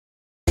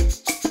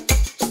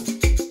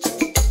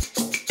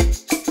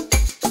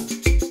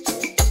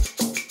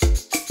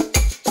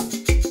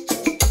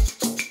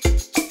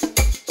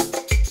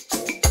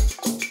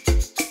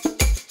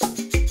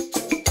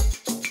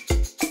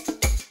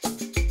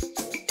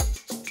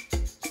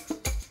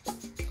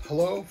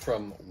Hello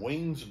from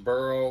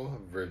Waynesboro,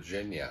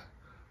 Virginia.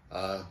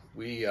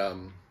 We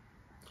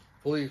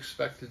fully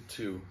expected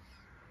to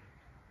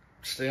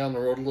stay on the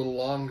road a little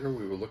longer.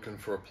 We were looking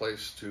for a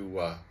place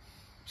to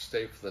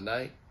stay for the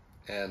night,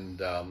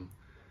 and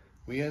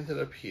we ended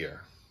up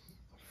here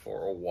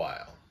for a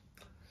while.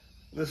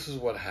 This is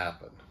what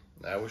happened.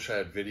 I wish I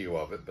had video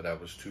of it, but I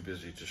was too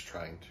busy just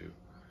trying to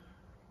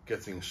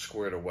get things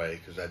squared away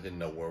because I didn't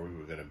know where we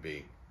were going to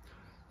be.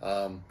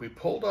 We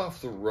pulled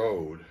off the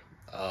road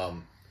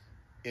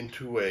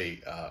into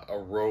a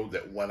road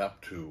that went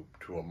up to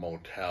a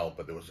motel,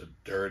 but there was a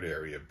dirt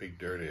area, a big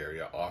dirt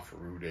area off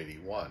of Route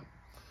 81.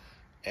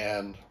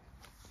 And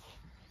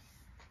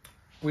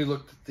we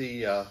looked at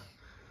the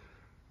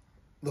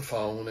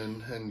phone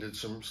and did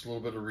a little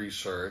bit of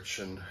research,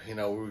 and we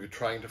were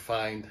trying to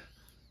find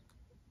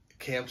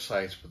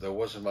campsites, but there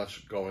wasn't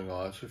much going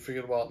on. So we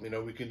figured, well,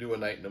 we can do a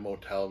night in a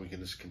motel. We can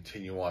just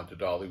continue on to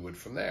DollyWood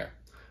from there.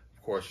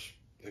 Of course,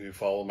 if you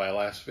follow my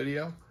last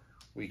video,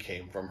 we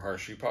came from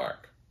Hershey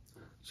Park.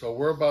 So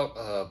we're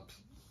about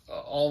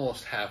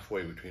almost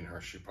halfway between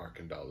Hershey Park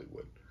and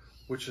DollyWood,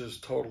 which is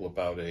total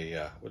about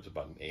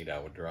about an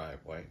 8-hour drive,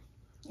 right?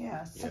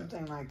 Yeah,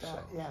 something like that,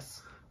 so,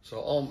 yes.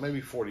 So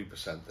maybe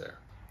 40% there.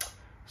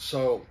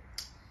 So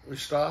we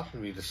stopped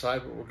and we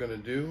decided what we're going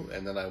to do,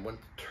 and then I went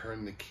to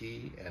turn the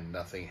key and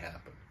nothing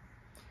happened.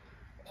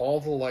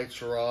 All the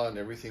lights were on,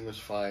 everything was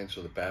fine,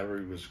 so the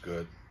battery was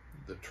good.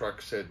 The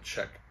truck said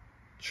check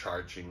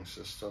charging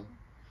system.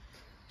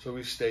 So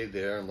we stayed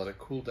there and let it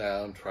cool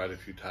down, tried a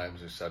few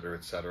times, etc.,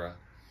 etc.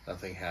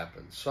 Nothing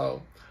happened.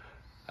 So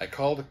I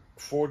called a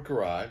Ford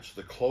garage,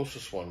 the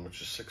closest one,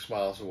 which is 6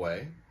 miles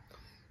away.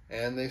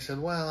 And they said,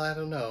 well, I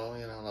don't know,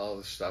 and all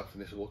this stuff.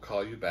 And they said, we'll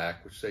call you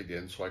back, which they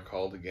did. So I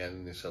called again,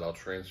 and they said, I'll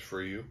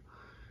transfer you.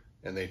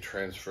 And they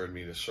transferred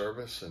me to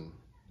service, and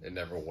it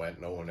never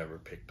went. No one ever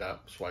picked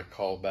up. So I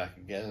called back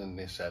again, and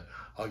they said,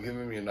 I'll give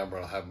them your number.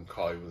 I'll have them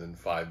call you within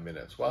 5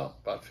 minutes. Well,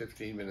 about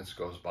 15 minutes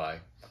goes by,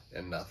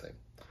 and nothing.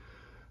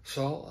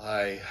 So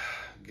I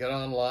get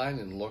online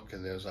and look,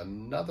 and there's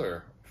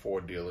another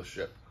Ford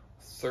dealership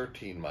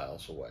 13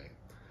 miles away.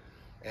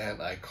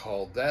 And I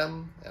called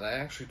them, and I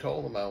actually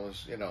told them I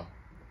was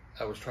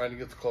trying to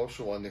get the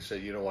closer one. They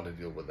said, you don't want to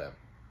deal with them.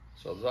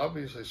 So there's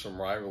obviously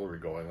some rivalry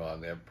going on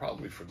there,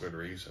 probably for good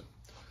reason.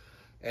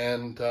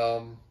 And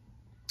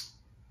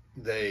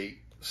they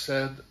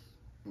said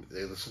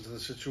they listened to the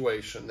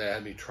situation. They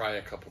had me try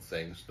a couple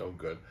things, no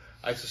good.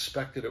 I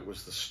suspected it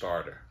was the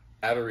starter.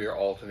 Battery or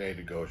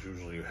alternator goes,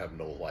 usually you have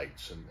no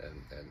lights and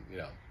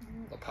no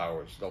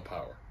power. No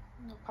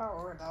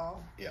power at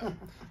all. Yeah,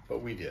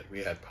 but we did.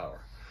 We had power.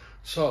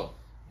 So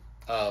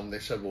they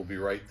said, we'll be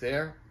right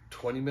there.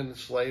 20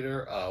 minutes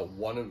later,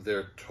 one of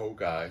their tow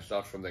guys,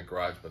 not from their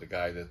garage, but a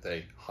guy that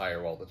they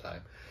hire all the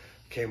time,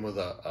 came with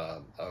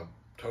a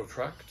tow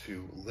truck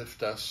to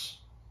lift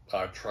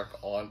our truck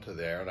onto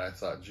there. And I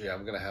thought, gee,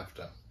 I'm going to have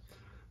to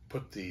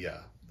put the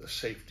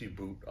safety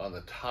boot on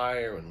the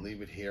tire and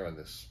leave it here on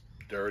this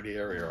dirt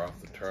area off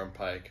the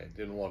turnpike. I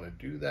didn't want to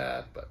do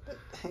that, but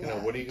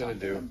what are you going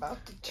to do?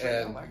 About the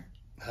trailer.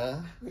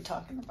 And, We're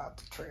talking about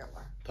the trailer.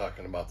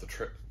 Talking about the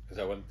trip. Is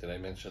that what, did I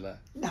mention that?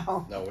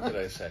 No. No, what did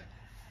I say?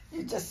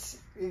 You just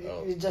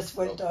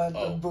went on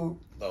the boot.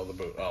 Oh, the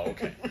boot. Oh,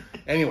 okay.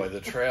 Anyway, the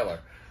trailer.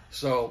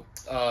 So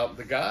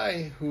the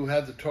guy who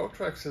had the tow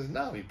truck says,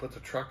 no, he put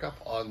the truck up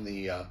on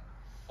the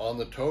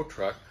tow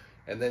truck,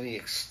 and then he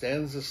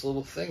extends this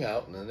little thing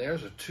out, and then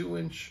there's a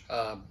 2-inch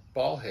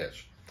ball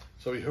hitch.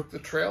 So he hooked the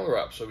trailer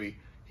up. So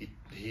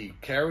he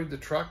carried the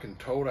truck and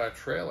towed our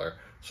trailer.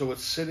 So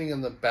it's sitting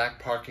in the back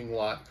parking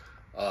lot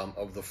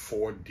of the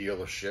Ford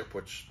dealership,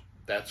 which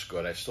that's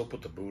good. I still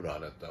put the boot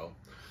on it though,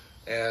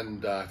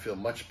 and I feel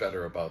much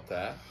better about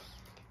that.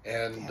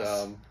 And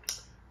yes.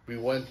 We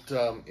went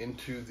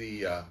into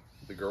the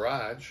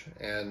garage,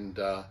 and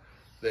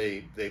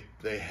they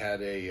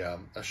had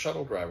a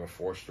shuttle driver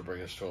for us to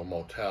bring us to a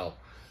motel.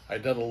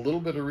 I'd done a little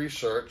bit of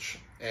research,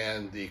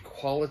 and the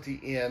Quality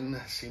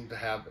Inn seemed to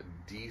have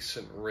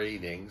decent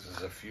ratings.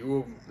 There's a few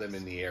of them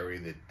in the area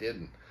that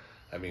didn't.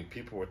 I mean,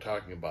 people were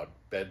talking about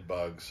bed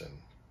bugs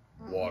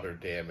and water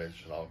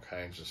damage and all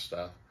kinds of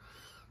stuff.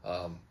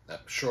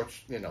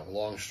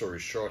 Long story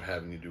short,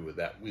 having to do with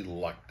that, we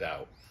lucked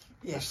out.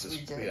 Yes, we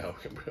did.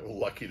 We're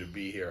lucky to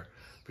be here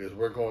because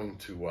we're going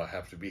to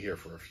have to be here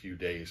for a few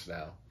days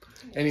now.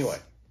 Yes. Anyway,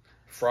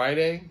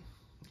 Friday,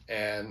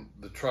 and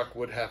the truck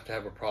would have to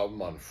have a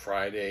problem on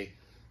Friday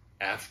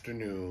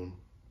afternoon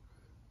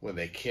when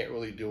they can't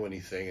really do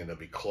anything, and they'll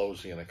be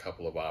closing in a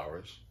couple of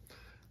hours.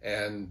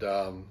 And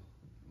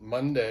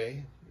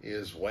Monday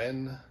is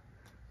when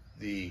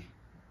the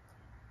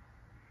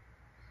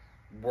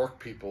work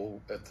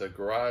people at the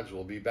garage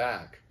will be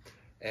back.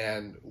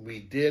 And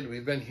we've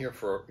been here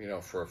for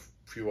a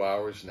few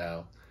hours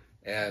now,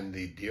 and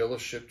the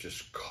dealership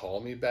just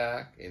called me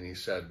back, and he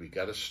said, we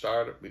got to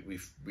start it.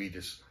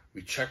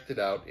 We checked it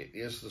out. It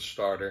is the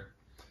starter.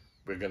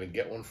 We're going to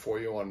get one for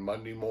you on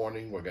Monday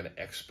morning. We're going to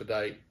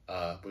expedite.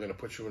 We're going to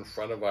put you in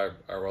front of our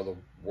other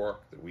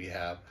work that we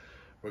have.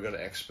 We're going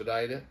to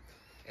expedite it.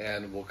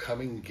 and we'll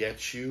come and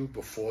get you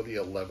before the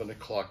 11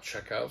 o'clock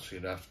checkout, so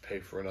you don't have to pay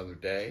for another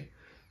day.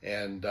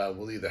 And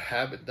we'll either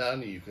have it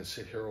done, or you can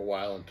sit here a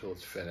while until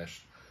it's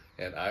finished.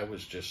 And I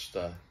was just,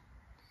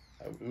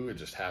 we were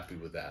just happy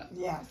with that.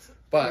 Yes,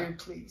 but, very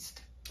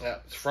pleased.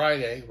 It's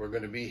Friday. We're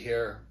going to be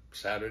here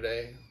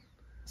Saturday.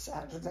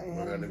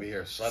 We're going to be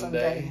here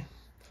Sunday.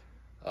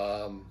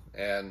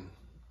 And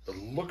it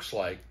looks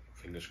like,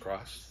 fingers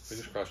crossed,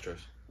 Joyce.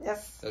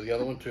 Yes. The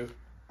other one too?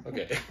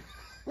 Okay.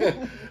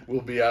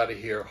 We'll be out of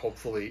here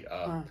hopefully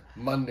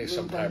Monday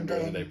sometime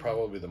during the day,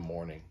 probably the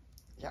morning.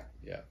 Yep.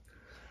 Yeah.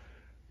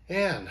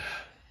 And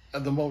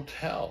the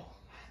motel.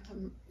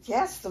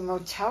 Yes, the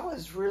motel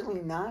is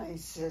really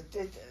nice.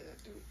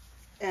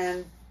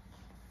 And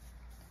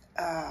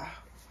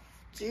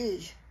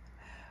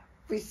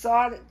we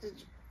thought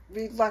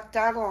we lucked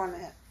out on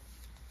it.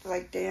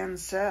 Like Dan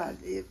said,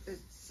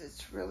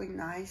 it's really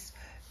nice.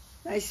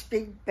 Nice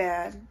big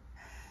bed,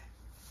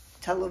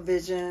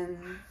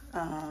 television.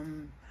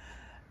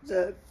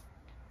 The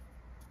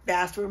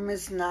bathroom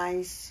is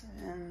nice,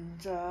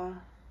 and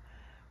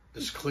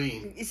it's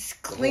clean. It's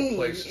clean. The whole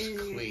place is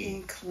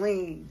clean.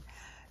 Clean.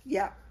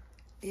 Yeah.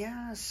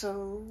 Yeah.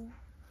 So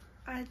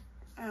I'm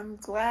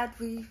glad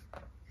we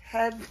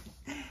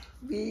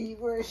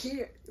were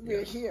here.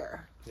 We're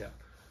here. Yeah.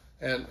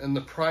 And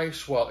the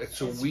price, well,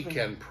 it's a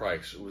weekend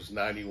price. It was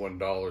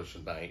 $91 a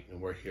night, and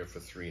we're here for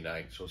 3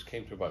 nights, so it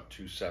came to about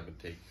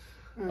 $270.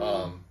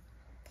 Mm-hmm.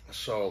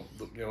 So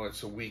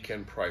it's a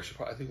weekend price.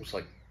 I think it was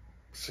like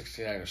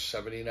 $69 or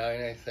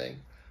 $79. I think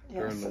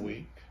during the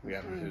week. We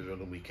haven't hit it on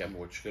the weekend, but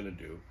what you're gonna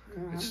do?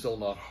 Mm-hmm. It's still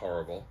not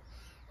horrible.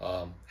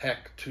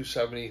 Heck,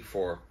 $270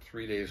 for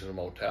 3 days in a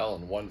motel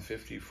and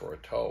 $150 for a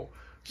tow.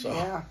 So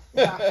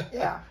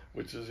yeah.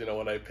 Which is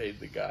what I paid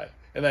the guy.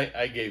 And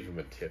I gave him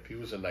a tip. He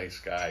was a nice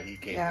guy. He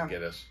came to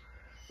get us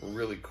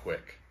really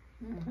quick,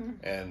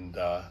 and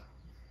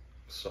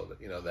so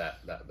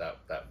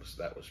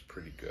that was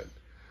pretty good.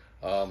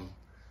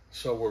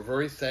 So we're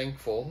very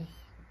thankful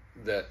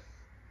that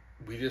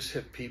we just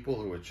hit people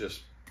who are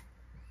just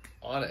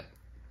on it,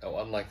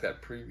 unlike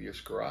that previous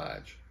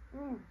garage.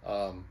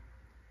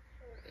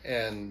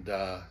 And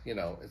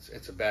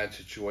it's a bad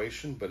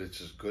situation, but it's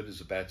as good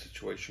as a bad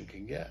situation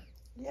can get.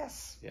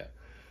 Yes. Yeah.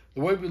 The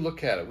way we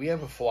look at it, we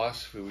have a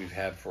philosophy we've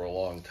had for a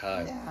long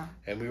time,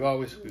 and we've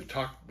always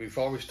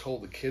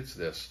told the kids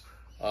this.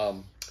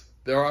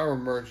 There are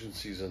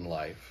emergencies in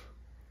life,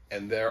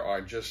 and there are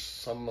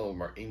just some of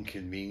them are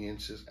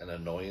inconveniences and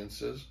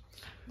annoyances.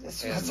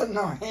 This was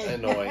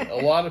annoying. A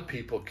lot of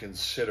people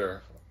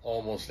consider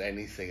almost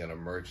anything an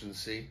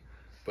emergency,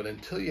 but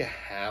until you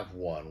have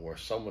one where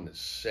someone is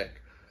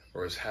sick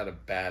or has had a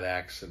bad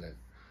accident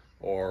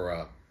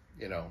or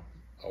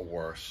or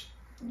worse,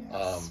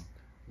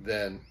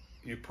 then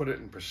you put it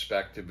in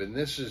perspective, and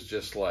this is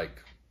just like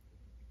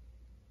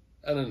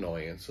an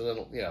annoyance.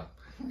 And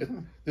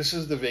then, this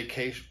is the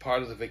vacation,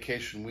 part of the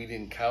vacation we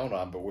didn't count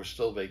on, but we're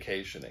still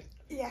vacationing.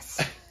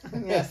 Yes,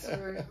 yes,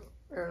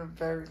 we're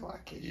very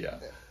lucky. Yeah,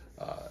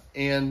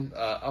 and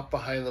up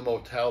behind the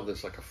motel,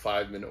 there's like a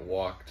 5-minute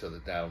walk to the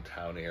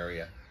downtown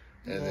area,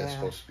 and there's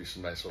supposed to be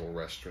some nice little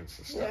restaurants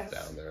and stuff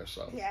down there.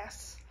 So yeah.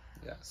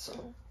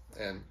 So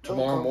and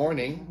tomorrow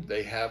morning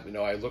they have.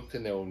 I looked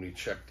in there when we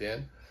checked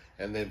in.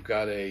 And they've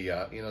got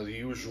a, the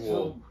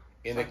usual,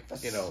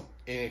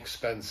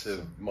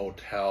 inexpensive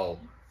motel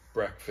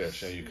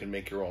breakfast. You can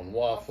make your own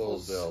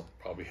waffles. They'll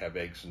probably have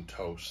eggs and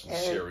toast and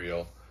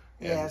cereal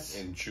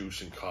and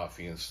juice and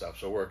coffee and stuff.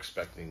 So we're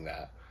expecting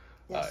that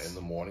in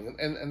the morning.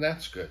 And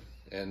that's good.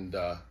 And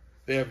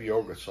they have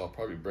yogurt, so I'll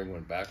probably bring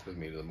one back with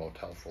me to the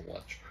motel for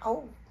lunch.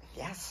 Oh,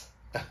 yes.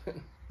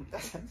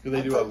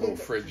 They do have a little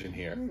fridge in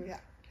here. Yeah.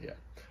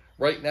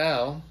 Right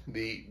now,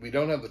 we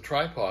don't have the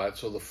tripod,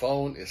 so the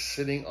phone is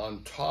sitting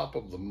on top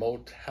of the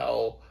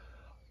motel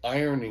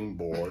ironing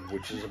board,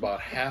 which is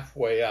about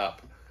halfway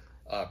up,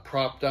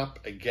 propped up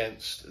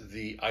against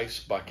the ice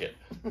bucket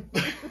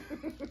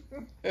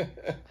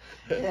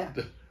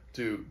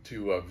to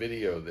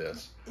video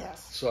this.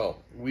 Yes. So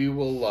we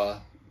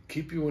will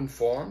keep you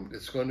informed.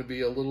 It's going to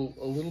be a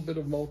little bit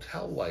of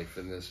motel life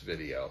in this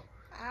video,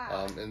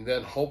 and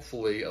then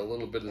hopefully a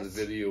little bit of the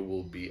video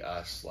will be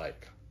us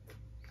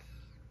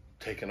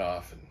taking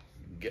off and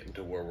getting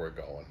to where we're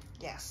going.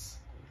 Yes.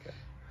 Okay.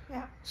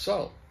 Yeah.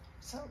 So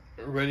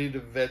ready to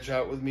veg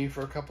out with me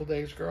for a couple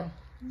days, girl?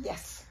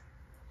 Yes.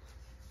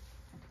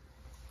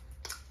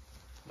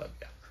 Love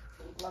you.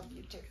 Love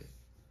you too. Okay.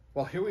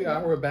 Well, here we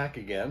are. We're back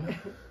again.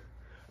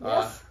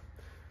 Yes.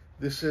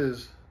 This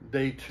is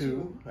day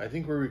 2. I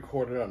think we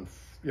recorded on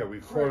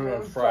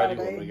Friday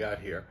when we got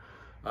here.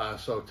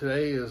 So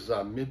today is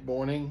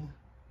mid-morning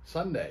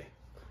Sunday.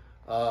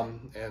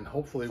 And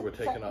hopefully we're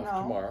taking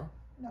off tomorrow.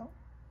 No.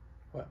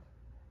 What?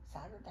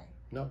 Saturday.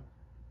 No.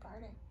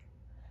 Friday.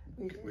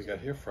 We got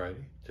here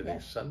Friday.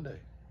 Today's Sunday.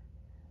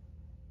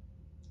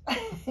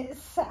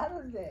 It's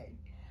Saturday.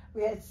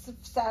 We had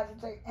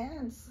Saturday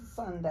and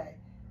Sunday.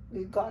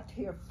 We got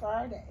here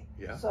Friday.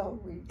 Yeah. So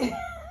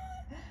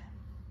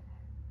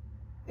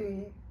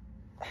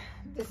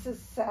this is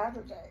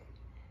Saturday.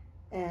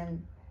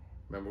 And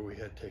remember we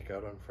had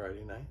takeout on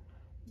Friday night?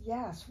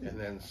 yes. And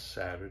then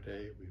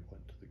Saturday we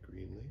went to the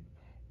Greenleaf.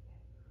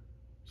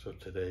 So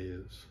today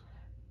is?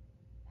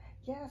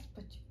 Yes,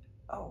 but,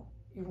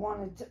 you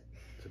wanted to.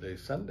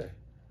 Today's Sunday.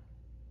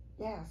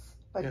 Yes,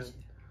 but Yeah.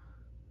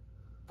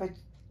 but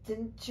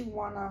didn't you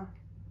wanna?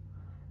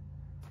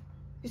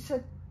 You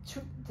said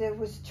there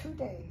was 2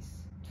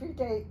 days, 3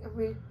 days.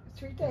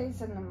 3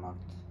 days in the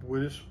month.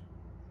 We're just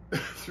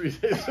 3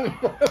 days in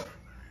a month.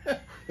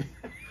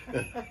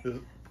 It's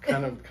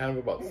kind of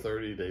about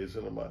 30 days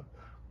in a month.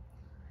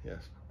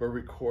 Yes, we're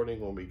recording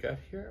when we got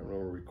here, and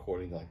we're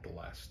recording like the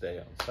last day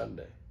on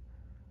Sunday.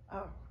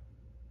 Oh,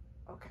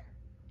 okay.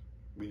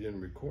 We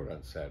didn't record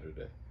on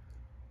Saturday.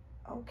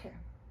 Okay.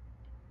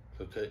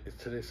 So is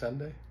today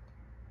Sunday?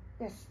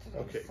 Yes,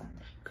 today's Okay.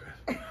 Sunday.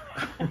 Good.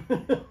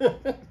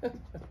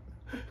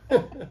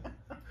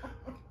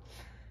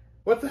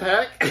 What the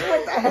heck?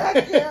 What the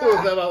heck, yeah. What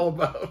was that all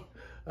about?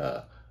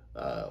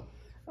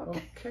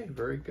 Okay. Okay,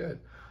 very good.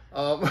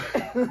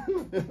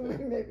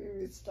 Maybe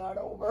we start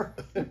over.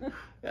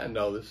 Yeah,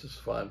 no, this is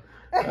fun.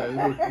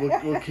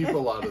 We'll keep a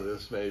lot of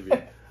this maybe.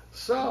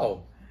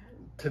 So,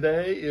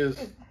 today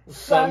is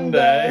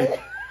Sunday.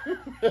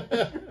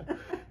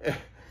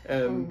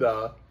 and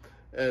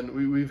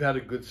we've had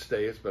a good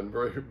stay. It's been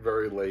very,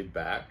 very laid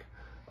back.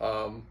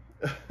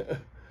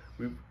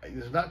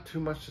 There's not too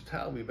much to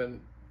tell. We've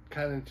been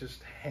kind of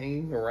just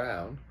hanging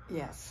around.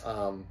 Yes.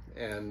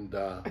 And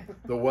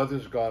the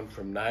weather's gone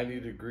from 90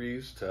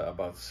 degrees to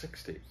about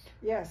 60.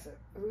 Yes, it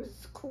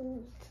was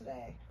cool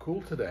today.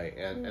 Cool today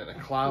and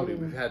cloudy.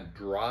 We've had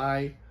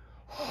dry,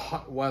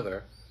 hot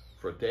weather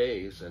for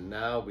days, and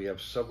now we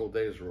have several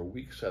days or a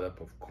week set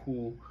up of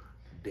cool,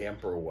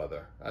 damper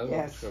weather. I don't know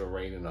if it's going to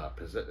rain or not,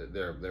 because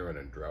they're in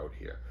a drought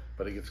here.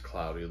 But it gets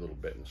cloudy a little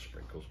bit and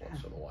sprinkles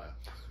once in a while.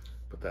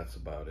 But that's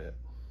about it.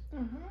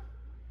 Mm-hmm.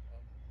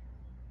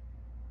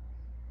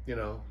 You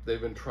know,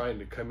 they've been trying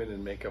to come in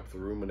and make up the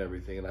room and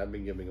everything, and I've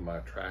been giving them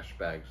our trash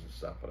bags and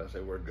stuff, but I say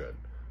we're good.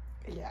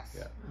 Yes.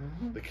 Yeah.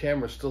 Mm-hmm. The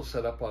camera's still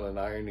set up on an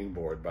ironing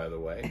board, by the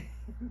way,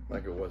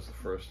 like it was the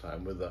first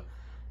time, with the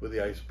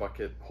ice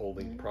bucket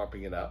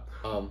propping it up.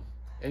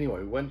 Anyway,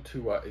 we went to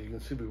you can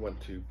see we went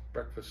to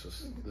breakfast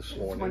this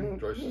morning.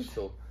 Joyce is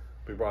still.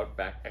 We brought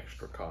back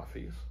extra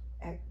coffees.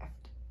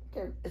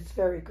 It's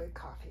very good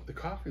coffee. The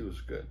coffee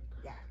was good.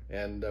 Yeah.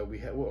 And we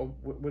had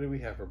what did we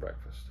have for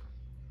breakfast?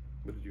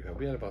 What did you have?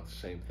 We had about the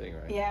same thing,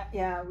 right?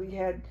 Yeah. We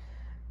had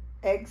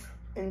eggs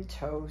and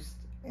toast,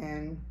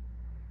 and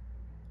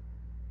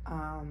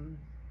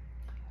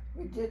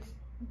we did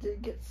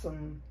get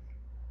some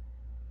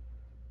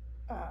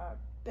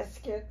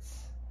biscuits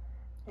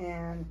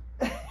and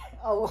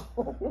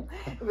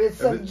with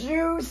some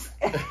juice.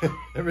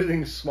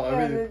 Everything's small.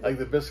 Like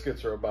the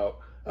biscuits are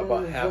about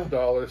 $half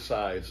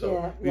size,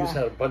 so we just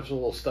had a bunch of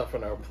little stuff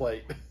on our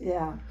plate.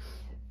 Yeah.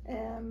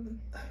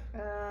 And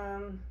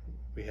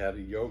we had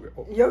a yogurt.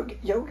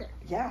 Yogurt,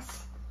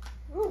 yes.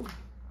 Ooh,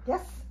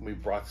 yes. We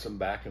brought some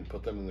back and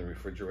put them in the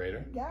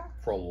refrigerator. Yeah.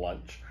 For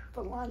lunch.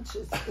 For lunch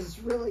is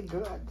really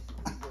good.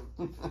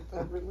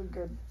 A really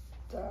good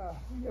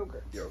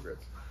yogurt. Yogurt.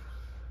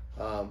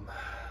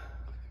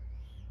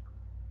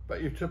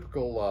 But your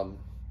typical,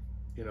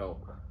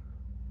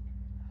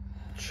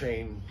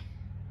 chain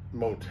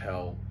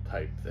motel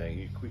type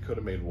thing. We could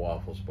have made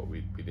waffles, but we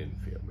didn't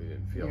feel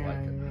like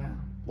it. Yeah.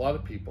 A lot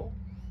of people.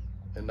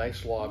 A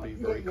nice lobby,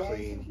 very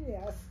clean.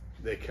 Yes.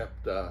 They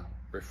kept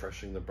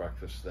refreshing the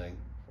breakfast thing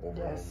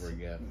over and over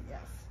again.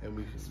 Yes.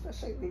 And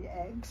especially the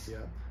eggs.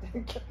 Yeah.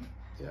 They kept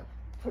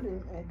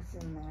putting eggs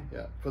in there.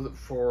 Yeah. For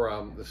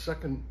the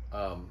second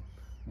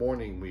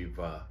morning, we've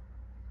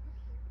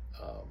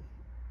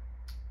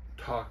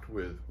talked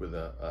with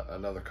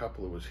another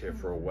couple who was here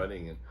for a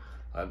wedding,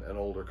 and an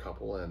older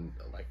couple, and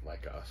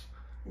like us.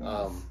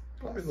 Yes.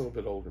 Probably a little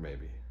bit older,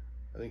 maybe.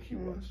 I think he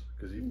was,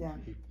 because he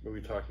we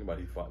were talking about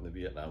he fought in the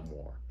Vietnam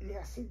War.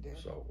 Yes, he did.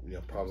 So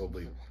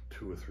probably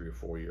 2 or 3 or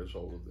 4 years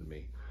older than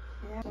me.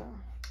 Yeah.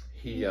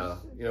 He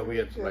we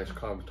had some nice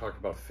comments, talked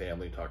about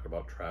family, talked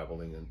about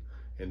traveling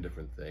and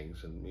different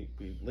things, and we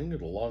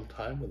lingered a long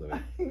time with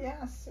them.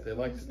 Yes. They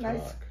like to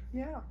nice. talk.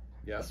 Yeah.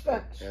 Yeah.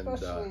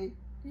 Especially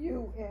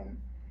you and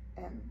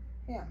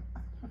him.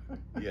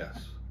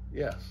 Yes.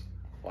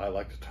 Well, I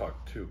like to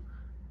talk too.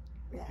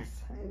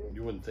 Yes.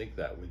 You wouldn't think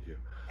that, would you?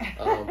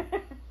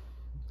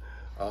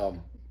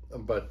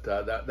 But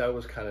that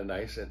was kind of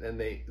nice, and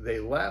they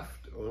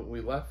left. When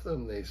we left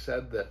them, they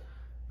said that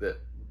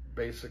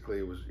basically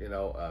it was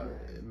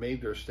it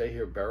made their stay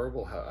here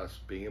bearable, us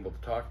being able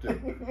to talk to,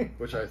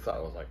 which I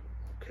thought was like,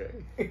 okay,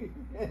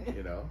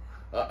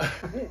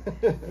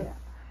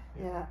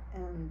 Yeah,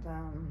 and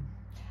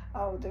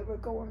they were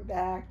going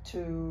back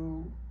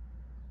to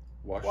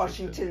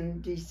Washington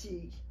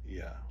D.C.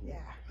 Yeah.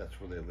 That's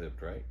where they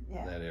lived, right?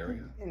 Yeah. In that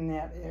area. In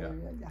that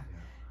area, yeah.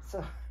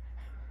 So,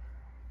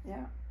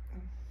 yeah.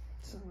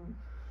 So.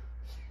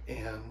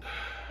 And.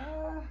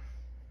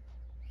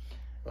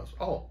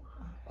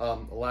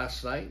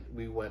 Last night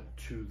we went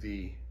to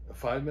the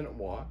 5-minute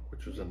walk,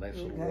 which was a nice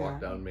little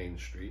walk down Main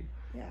Street,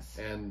 Yes.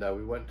 And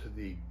we went to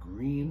the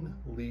Green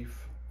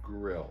Leaf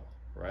Grill,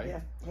 right?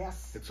 Yes.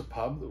 Yes. It's a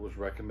pub that was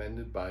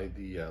recommended by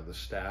the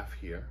staff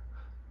here.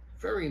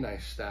 Very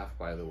nice staff,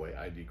 by the way,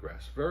 I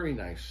digress. Very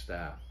nice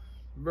staff.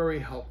 Very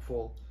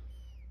helpful,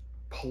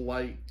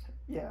 polite.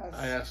 Yes.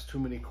 I ask too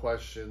many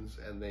questions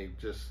and they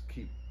just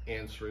keep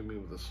answering me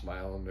with a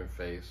smile on their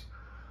face.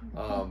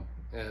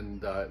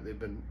 And they've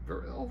been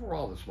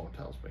overall, this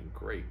motel's been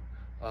great.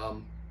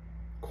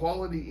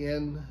 Quality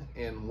Inn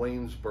in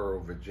Waynesboro,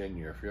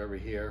 Virginia. If you're ever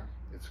here,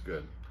 it's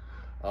good.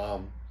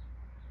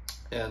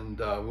 And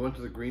we went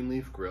to the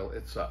Greenleaf Grill.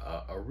 It's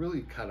a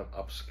really kind of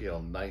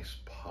upscale, nice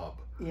pub.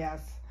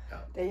 Yes. Yeah.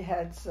 They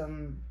had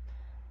some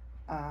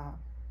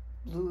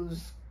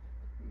blues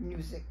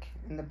music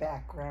in the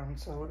background,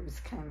 so it was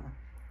kind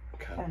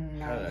of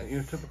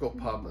nice. Typical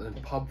pub.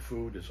 And pub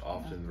food is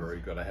often very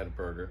good. I had a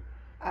burger.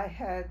 I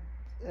had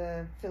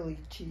Philly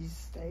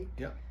cheesesteak.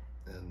 Yep.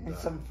 And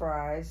some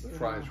fries. The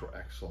fries were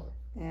excellent.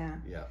 Yeah.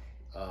 Yeah.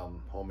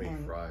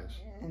 Homemade fries.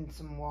 And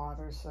some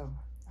water. So.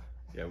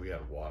 Yeah, we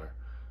had water.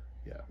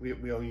 Yeah, we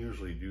don't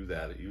usually do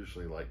that. It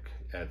usually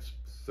adds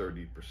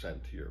 30%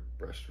 to your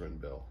restaurant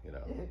bill.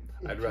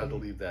 I'd rather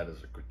leave that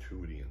as a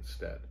gratuity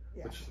instead,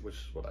 yes. which is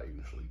what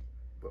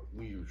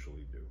we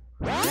usually do.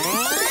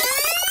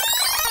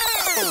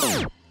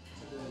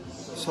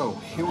 So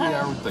here we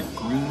are with the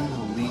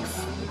Green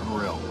Leaf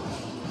Grill.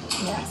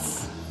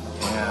 Yes.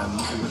 And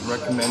it was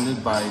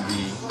recommended by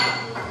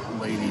the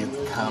lady at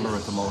the counter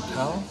at the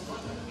motel.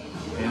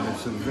 And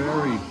it's a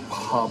very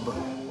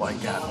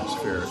pub-like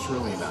atmosphere. It's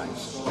really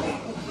nice.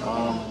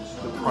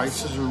 The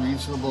prices are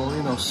reasonable,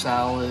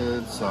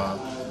 salads,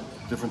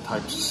 different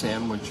types of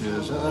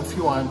sandwiches, and a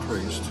few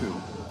entrees too.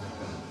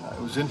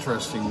 It was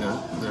interesting,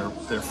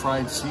 their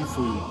fried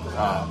seafood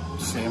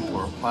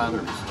sampler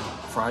platters,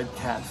 fried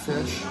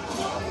catfish,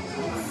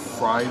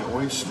 fried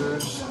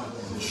oysters,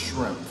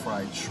 and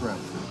fried shrimp,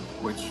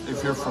 which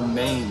if you're from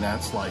Maine,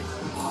 that's like,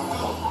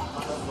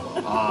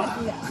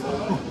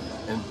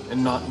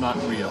 and not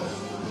real.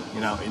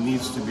 It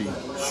needs to be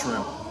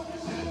shrimp,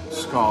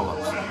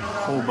 scallops,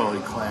 whole belly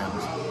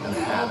clams, and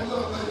haddock.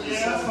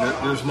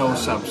 There's no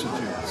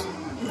substitutes.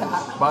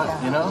 But,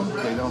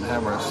 they don't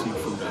have our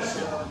seafood up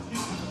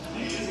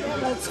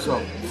here.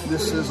 So,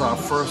 this is our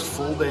first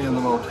full day in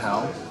the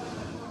motel.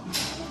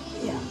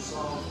 Yeah.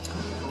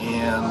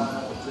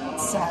 And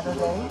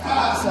Saturday.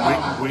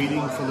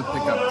 Waiting for the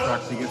pickup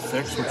truck to get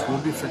fixed, which will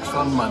be fixed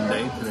on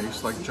Monday.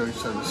 Today's, like Joyce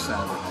said, is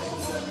Saturday.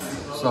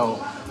 So,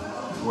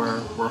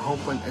 we're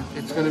hoping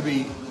it's going to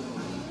be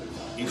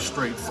a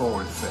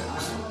straightforward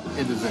fix.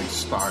 It is a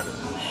starter.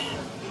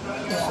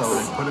 Yes. So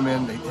they put them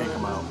in, they take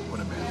them out, put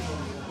them in.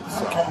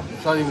 So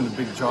it's not even a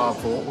big job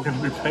for what we're going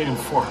to be paying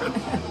for it.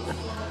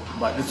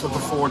 But it's at the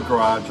Ford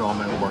garage, all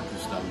my work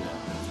is done there.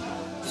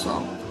 So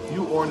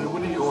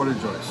what did you order,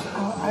 Joyce?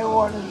 I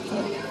ordered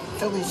the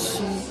Philly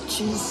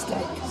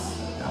cheesesteak.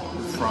 Yeah,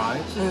 with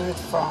fries? With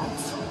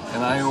fries.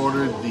 And I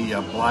ordered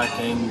the Black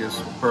Angus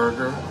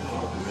burger.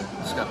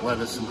 It's got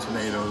lettuce and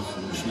tomatoes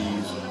and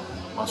cheese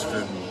and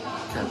mustard and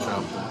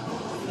ketchup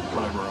and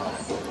whatever on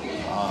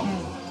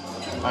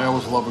it. I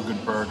always love a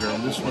good burger,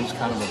 and this one's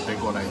kind of a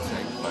big one, I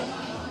think, but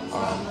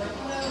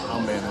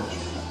I'll manage.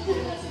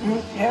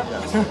 Yep.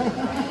 Yes.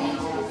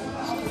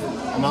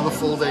 Another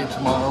full day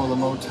tomorrow in the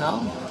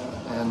motel,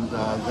 and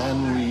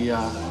then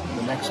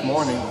the next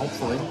morning,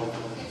 hopefully,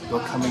 they'll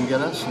come and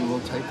get us and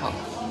we'll take off.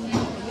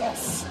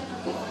 Yes.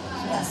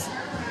 Yes.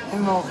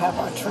 And we'll have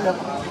our trailer.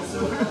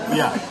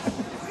 Yeah.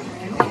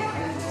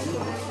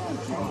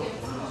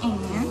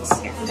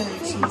 And Philly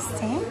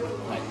cheesesteak.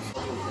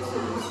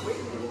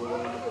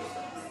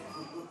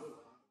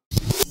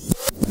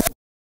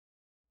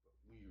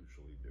 We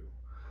usually do.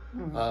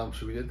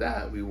 So we did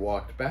that. We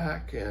walked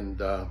back, and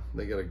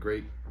they got a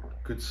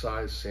good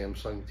sized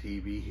Samsung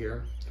TV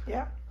here.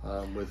 Yeah.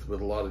 With a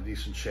lot of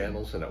decent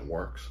channels, and it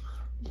works.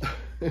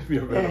 If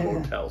you've been in a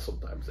motel,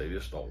 sometimes they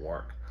just don't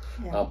work.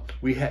 Yeah.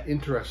 We had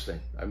interesting.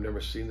 I've never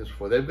seen this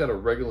before. They've got a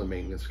regular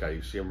maintenance guy.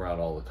 You see him around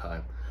all the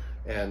time,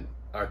 and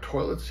our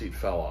toilet seat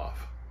fell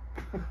off.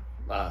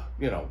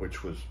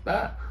 Which was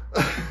that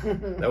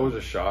was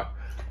a shock.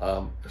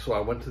 So I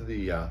went to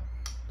the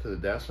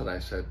desk and I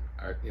said,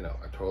 our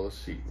toilet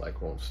seat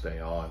won't stay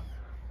on.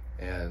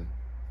 And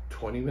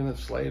 20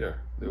 minutes later,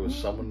 there was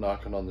someone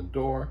knocking on the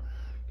door.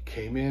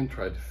 Came in,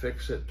 tried to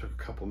fix it, took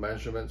a couple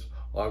measurements.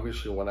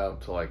 Obviously went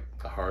out to a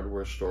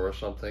hardware store or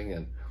something,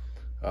 and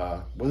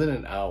within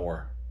an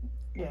hour,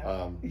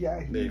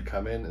 they'd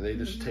come in and they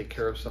just take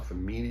care of stuff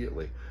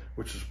immediately,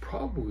 which is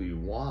probably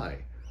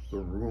why the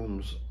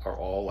rooms are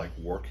all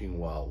working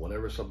well.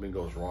 Whenever something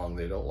goes wrong,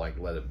 they don't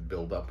let it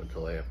build up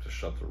until they have to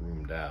shut the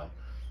room down.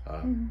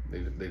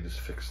 They just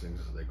fix things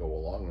as they go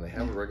along, and they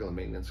have a regular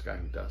maintenance guy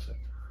who does it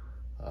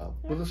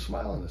with a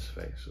smile on his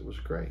face. It was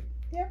great.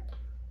 Yep.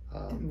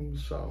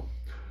 So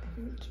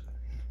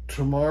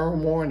tomorrow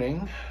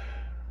morning,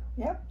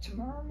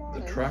 tomorrow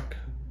morning, the truck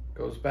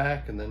goes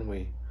back, and then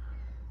we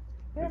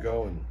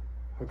go and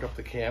hook up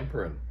the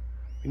camper, and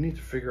we need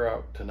to figure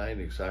out tonight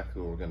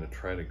exactly where we're going to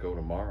try to go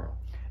tomorrow.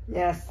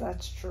 Yes,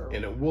 that's true.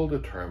 And it will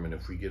determine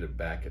if we get it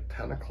back at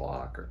 10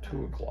 o'clock or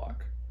 2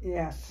 o'clock.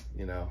 Yes.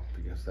 You know,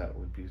 because that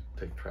would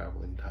take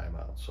traveling time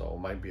out. So it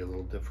might be a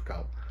little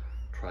difficult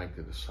trying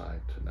to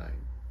decide tonight.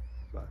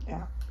 But,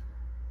 yeah.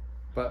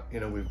 But, you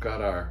know, we've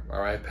got our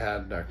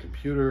iPad and our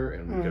computer,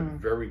 and we've got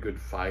very good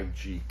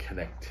 5G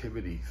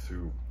connectivity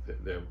through,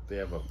 they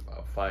have a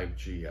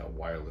 5G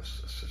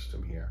wireless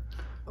system here.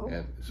 Oh,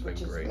 and it's been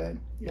great. Good.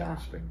 Yeah,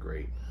 it's been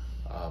great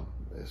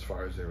as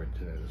far as their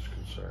internet is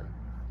concerned.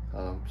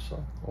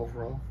 So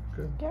overall,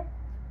 good. Yeah.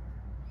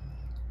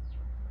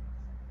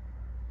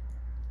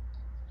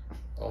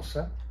 All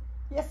set?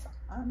 Yes,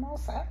 I'm all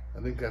set.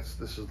 I think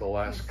this is the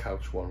last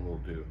couch one we'll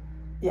do.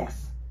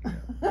 Yes.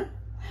 Yeah.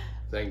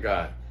 Thank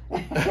God.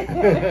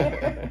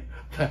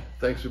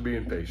 Thanks for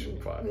being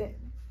patient, Father. Yeah.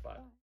 Bye.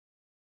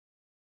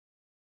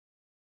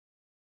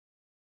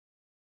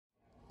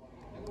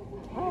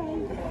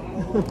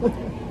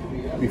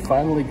 We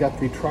finally got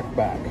the truck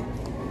back.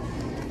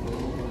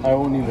 I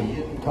won't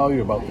even tell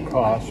you about the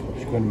cost, but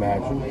you can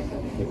imagine.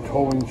 The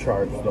towing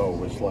charge, though,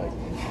 was like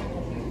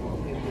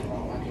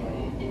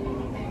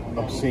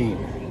obscene.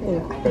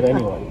 Yeah. But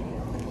anyway,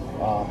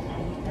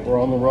 we're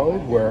on the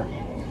road. We're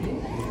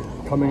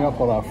coming up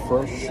on our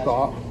first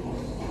stop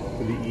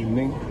for the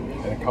evening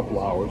in a couple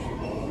hours,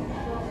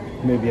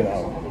 maybe an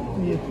hour.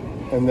 Yeah.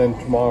 And then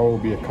tomorrow will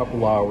be a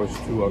couple hours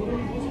to a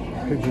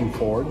Pigeon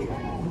Forge.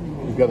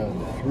 We've got a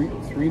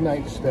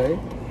three-night stay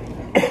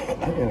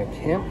in a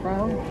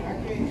campground.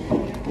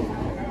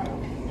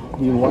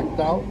 We lucked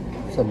out.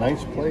 It's a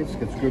nice place,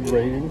 gets good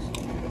ratings.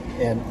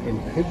 And in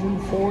Pigeon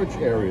Forge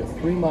area,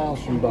 3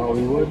 miles from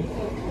DollyWood,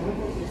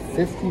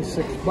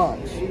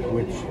 $56,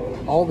 which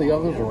all the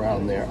others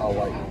around there are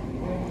like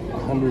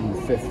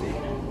 150.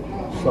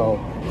 So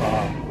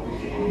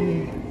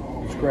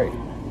it's great.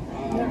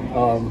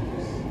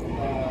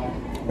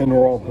 And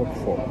we're all booked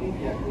for it.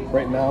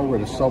 Right now we're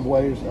at the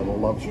Subways at a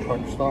Love's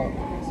Truck Stop.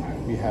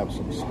 We have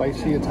some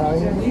spicy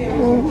Italian.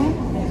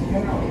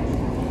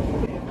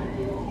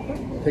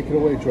 Take it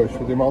away, Joyce,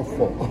 with your mouth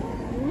full.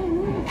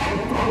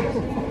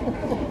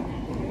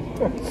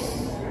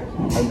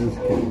 I'm just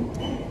kidding.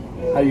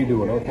 How you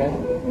doing? Okay?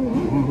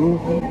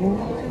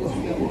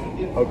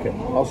 Okay,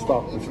 I'll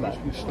stop this night.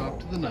 We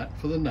stopped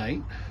for the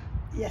night.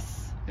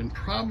 Yes. And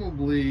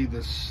probably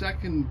the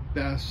second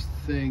best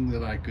thing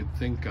that I could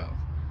think of.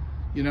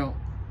 You know,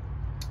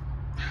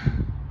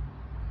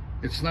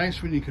 it's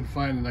nice when you can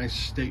find a nice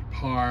state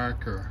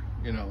park, or,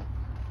 you know,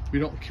 we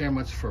don't care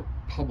much for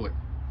private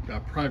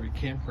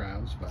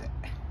campgrounds,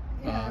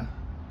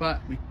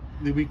 but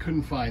we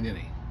couldn't find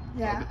any.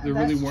 Yeah, there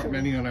really weren't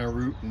many on our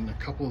route, and a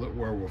couple that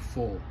were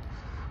full.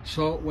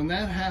 So when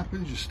that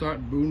happens, you start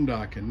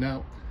boondocking.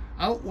 Now,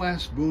 out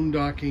west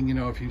boondocking, you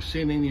know, if you've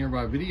seen any of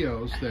our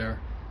videos there,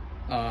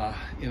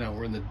 you know,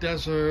 we're in the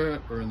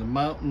desert, we're in the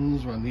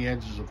mountains, we're on the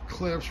edges of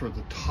cliffs, we're at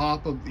the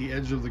top of the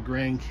edge of the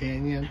Grand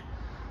Canyon.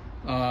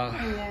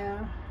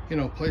 Yeah. You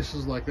know,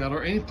 places like that,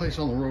 or any place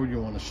on the road you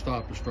want to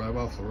stop, just drive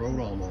off the road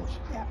almost.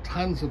 Yeah.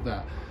 Tons of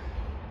that.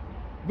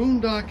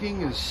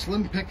 Boondocking is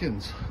slim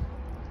pickings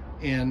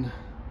in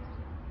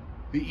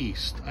the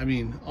east. I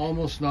mean,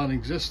 almost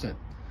non-existent.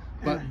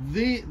 But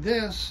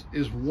this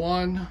is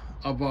one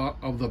of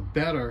the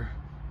better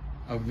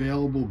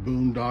available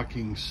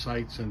boondocking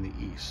sites in the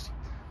east.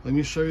 Let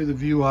me show you the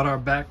view out our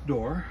back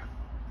door.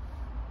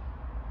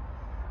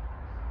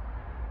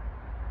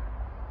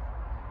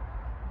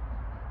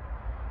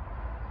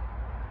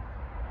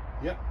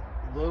 Yep,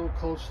 a little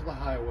close to the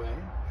highway.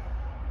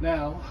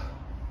 Now,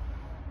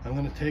 I'm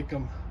going to take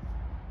them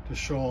to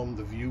show them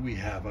the view we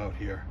have out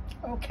here.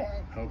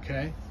 Okay.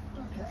 Okay?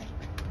 Okay.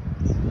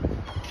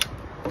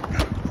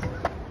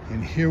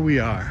 And here we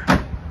are.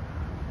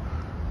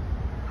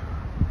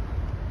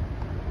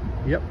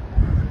 Yep.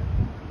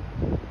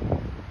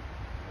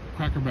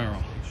 Cracker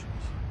Barrel.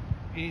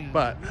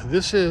 But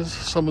this is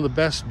some of the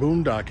best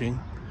boondocking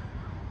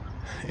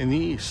in the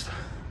east.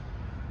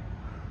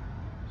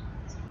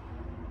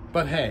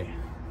 But hey,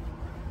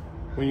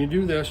 when you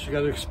do this, you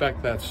got to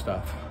expect that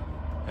stuff.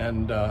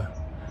 And the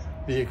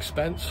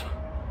expense,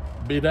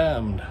 be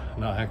damned.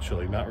 No,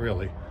 actually, not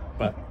really.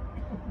 But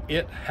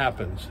it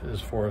happens,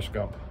 as Forrest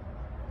Gump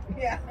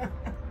Yeah.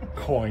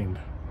 coined.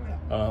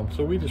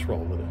 So we just roll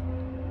with it.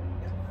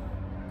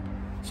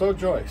 So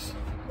Joyce.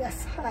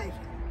 Yes, hi.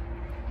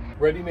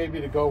 Ready maybe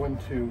to go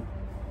into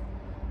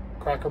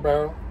Cracker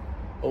Barrel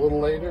a little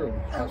later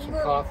and have some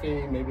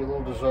coffee, maybe a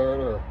little dessert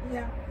or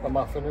a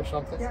muffin or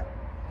something? Yeah.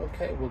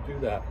 Okay, we'll do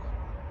that.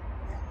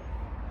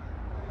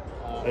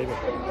 Later.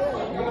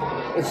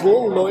 It's a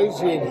little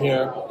noisy in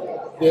here.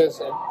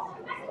 There's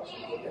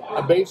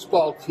a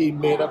baseball team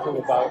made up of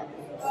about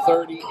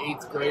 30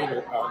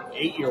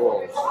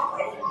 8-year-olds.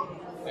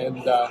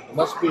 And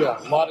must be a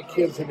lot of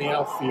kids in the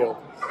outfield,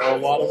 or a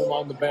lot of them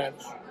on the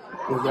bench,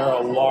 because they're a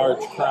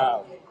large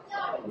crowd.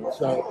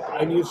 So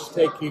I'm used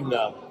to taking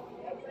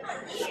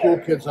school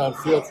kids on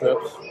field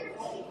trips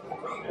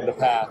in the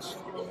past.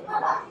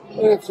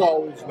 And it's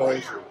always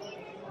noisy.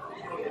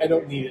 I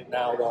don't need it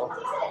now, though.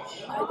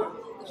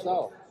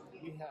 So,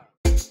 we have...